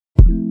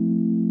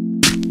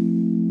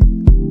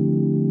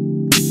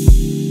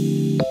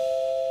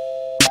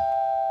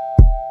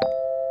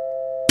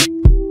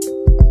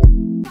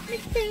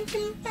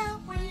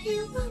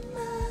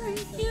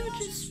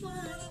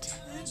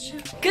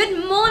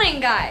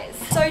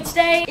So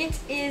today it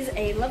is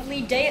a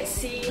lovely day at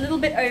sea, a little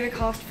bit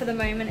overcast for the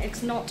moment.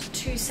 It's not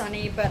too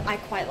sunny, but I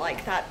quite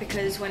like that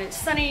because when it's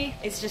sunny,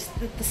 it's just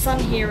that the sun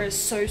here is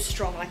so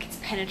strong, like it's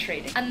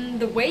penetrating. And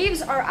the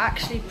waves are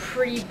actually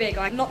pretty big,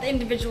 like not the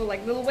individual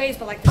like little waves,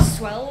 but like the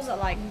swells are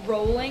like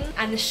rolling,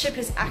 and the ship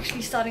is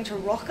actually starting to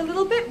rock a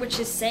little bit, which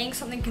is saying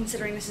something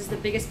considering this is the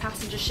biggest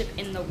passenger ship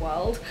in the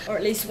world, or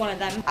at least one of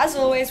them. As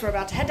always, we're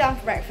about to head down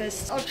for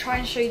breakfast. I'll try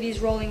and show you these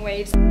rolling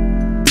waves.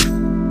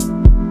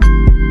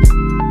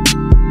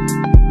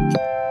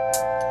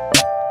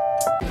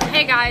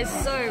 Hey guys,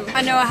 so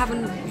I know I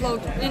haven't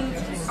vlogged in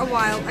a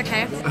while,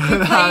 okay. We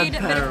played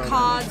a bit of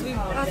cards,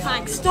 oh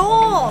thanks,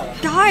 stop!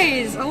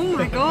 Guys, oh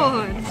my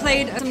god.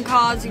 Played some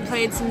cards, we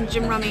played some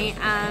gym rummy,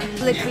 and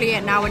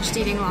literally now we're just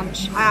eating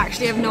lunch. I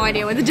actually have no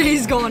idea where the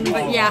day's gone,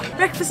 but yeah.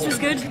 Breakfast was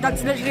good,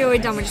 that's literally all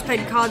we've done. We just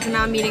played cards and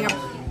now I'm eating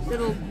a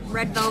little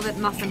red velvet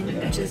muffin,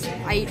 which is,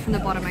 I eat from the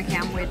bottom, okay,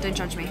 I'm weird, don't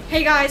judge me.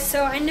 Hey guys,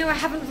 so I know I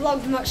haven't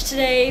vlogged much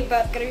today,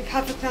 but gonna be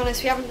perfectly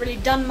honest, we haven't really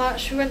done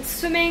much. We went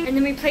swimming, and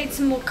then we played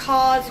some more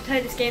cards. We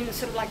played this game that's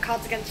sort of like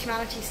Cards Against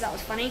Humanity, so that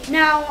was funny.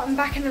 Now, I'm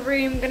back in the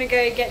room, gonna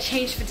go get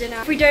changed for dinner.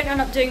 If we don't end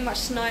up doing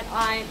much tonight,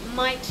 I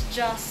might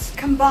just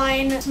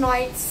combine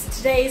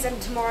today's and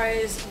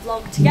tomorrow's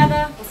vlog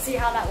together. We'll see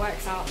how that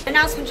works out. An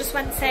announcement just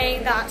went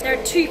saying that there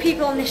are 2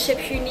 people on this ship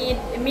who need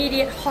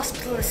immediate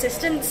hospital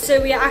assistance, so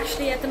we are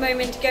actually at the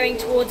moment going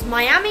towards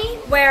Miami,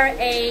 where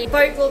a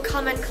boat will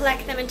come and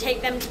collect them and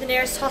take them to the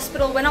nearest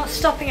hospital. We're not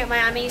stopping at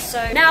Miami,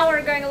 so now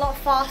we're going a lot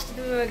faster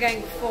than we were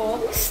going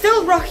before.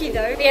 Still rocky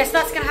though. But yes,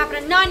 that's gonna happen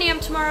at 9 AM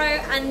tomorrow,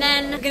 and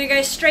then we're gonna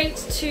go straight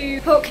to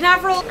Port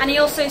Canaveral, and he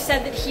also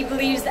said that he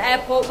believes the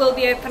airport will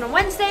be open on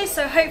Wednesday,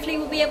 so hopefully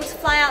we'll be able to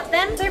fly out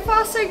then. So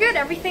far so good,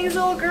 everything's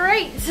all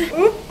great.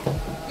 Oop.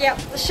 Yeah,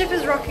 the ship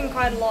is rocking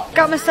quite a lot.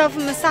 Got myself a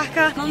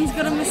Masaka, Mum's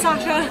got a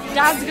Masaka,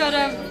 Dad's got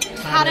a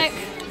haddock.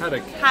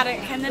 Haddock,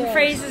 and then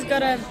Fraser's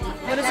got a,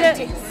 what is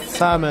it?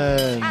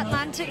 Salmon.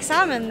 Atlantic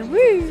salmon,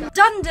 woo!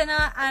 Done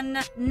dinner, and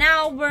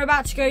now we're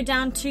about to go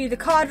down to the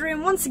card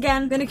room once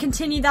again. Gonna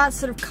continue that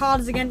sort of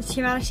Cards Against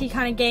Humanity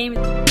kind of game.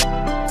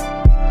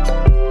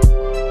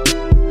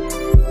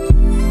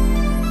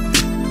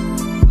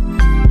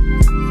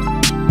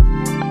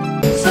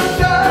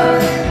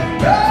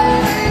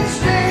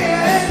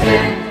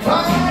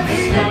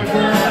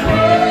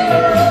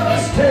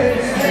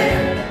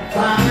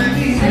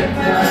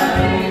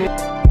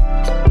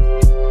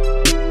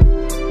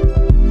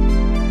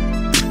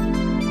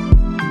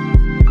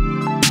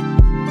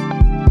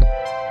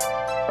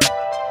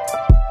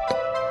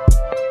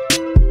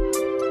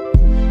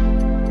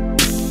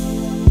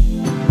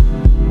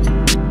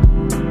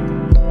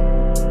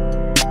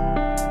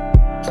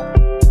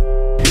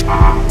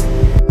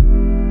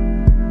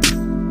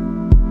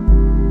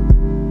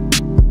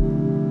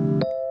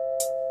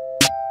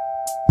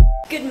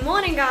 Good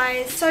morning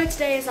guys, so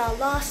today is our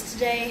last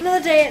day,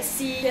 another day at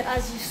sea.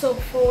 As you saw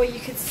before, you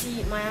could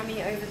see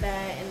Miami over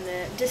there in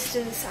the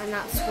distance, and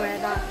that's where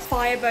that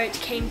fireboat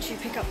came to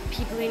pick up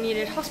people who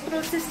needed hospital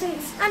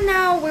assistance. And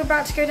now we're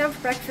about to go down for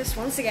breakfast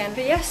once again.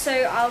 But yes, so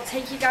I'll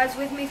take you guys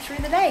with me through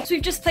the day. So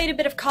we've just played a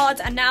bit of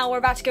cards, and now we're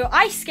about to go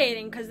ice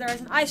skating because there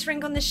is an ice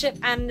rink on the ship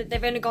and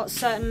they've only got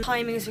certain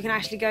timings we can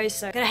actually go,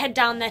 so I'm gonna head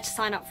down there to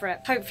sign up for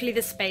it. Hopefully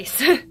there's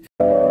space.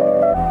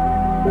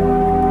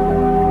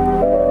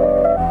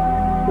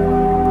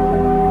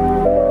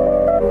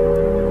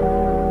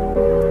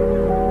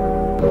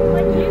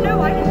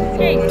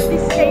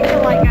 These skates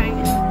are like going.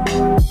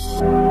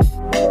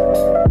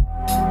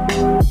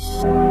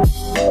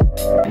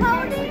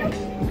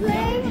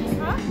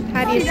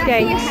 How do you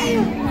skate?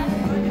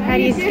 How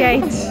do you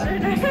skate?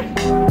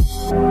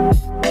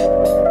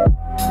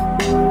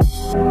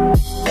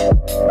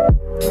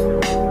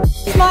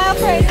 Smile,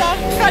 Fraser.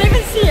 Can't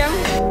even see him.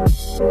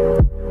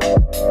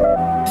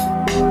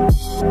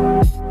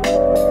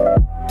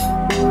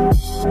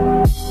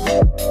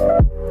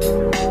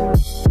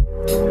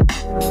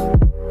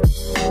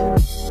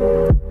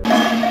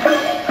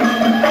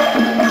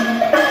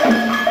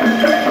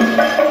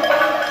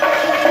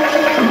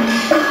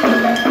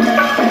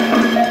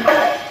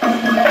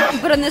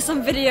 On this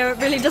on video, it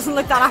really doesn't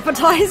look that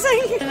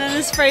appetizing. And then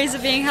there's Fraser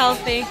being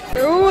healthy.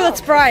 Ooh, that's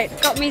bright.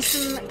 Got me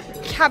some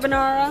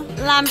carbonara,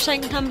 lamb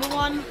shank number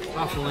 1,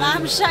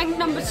 lamb shank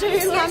number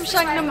 2, lamb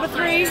shank number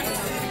 3.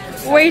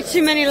 Way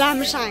too many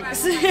lamb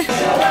shanks. They're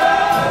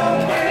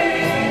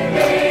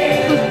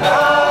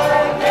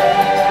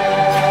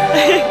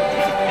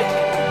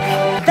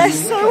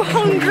so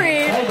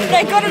hungry.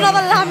 They got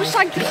another lamb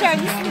shank to share.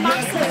 It's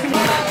massive.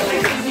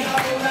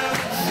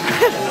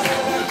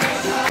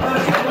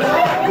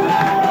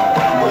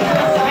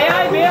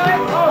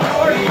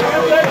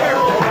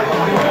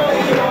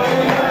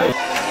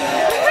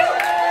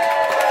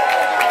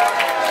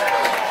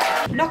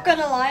 Not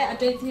gonna lie, I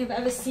don't think I've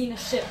ever seen a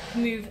ship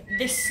move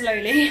this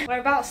slowly. We're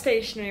about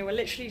stationary. We're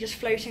literally just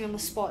floating on the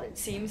spot, it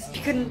seems. If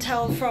you couldn't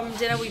tell from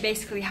dinner, we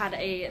basically had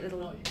a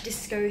little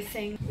disco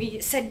thing. We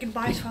said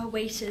goodbye to our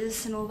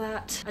waiters and all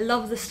that. I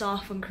love the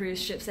staff on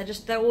cruise ships.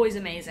 They're always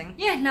amazing.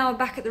 Yeah, now we're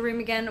back at the room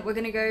again. We're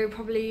gonna go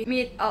probably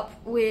meet up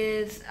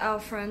with our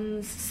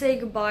friends, say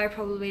goodbye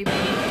probably.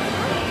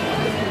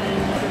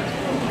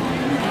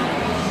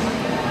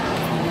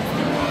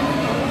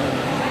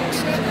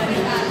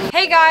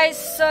 Hey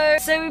guys, so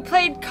we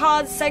played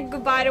cards, said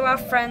goodbye to our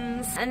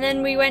friends, and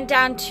then we went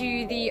down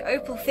to the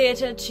Opal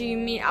Theatre to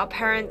meet our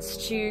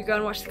parents to go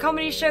and watch the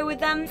comedy show with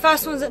them.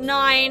 First one was at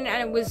 9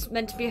 and it was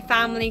meant to be a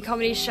family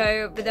comedy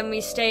show, but then we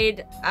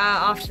stayed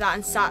after that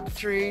and sat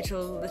through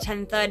till the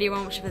 10:30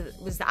 one, which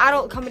was the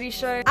adult comedy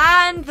show.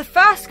 And the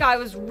first guy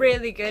was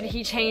really good.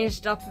 He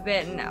changed it up a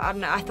bit and I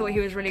don't know, I thought he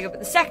was really good, but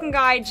the second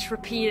guy just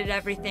repeated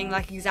everything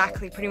like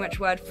exactly pretty much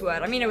word for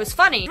word. I mean, it was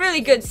funny,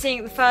 really good seeing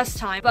it the first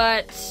time,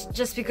 but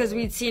just because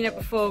we'd seen it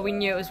before, we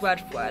knew it was word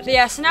for word. But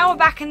yeah, so now we're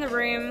back in the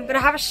room, gonna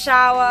have a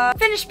shower,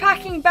 finish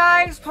packing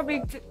bags,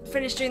 probably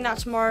finish doing that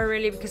tomorrow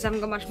really because I haven't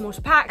got much more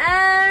to pack.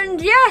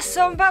 And yeah,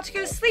 so I'm about to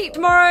go to sleep.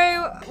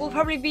 Tomorrow will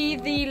probably be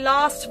the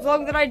last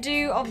vlog that I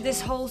do of this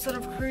whole sort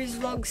of cruise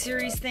vlog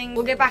series thing.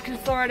 We'll get back in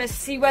Florida,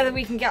 see whether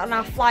we can get on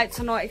our flights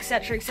or not,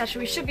 etc, etc.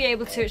 We should be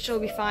able to, it should all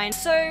be fine.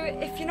 So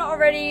if you're not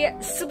already,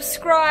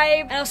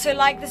 subscribe and also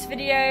like this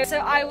video. So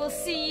I will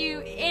see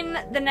you in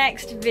the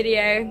next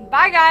video.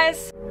 Bye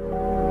guys!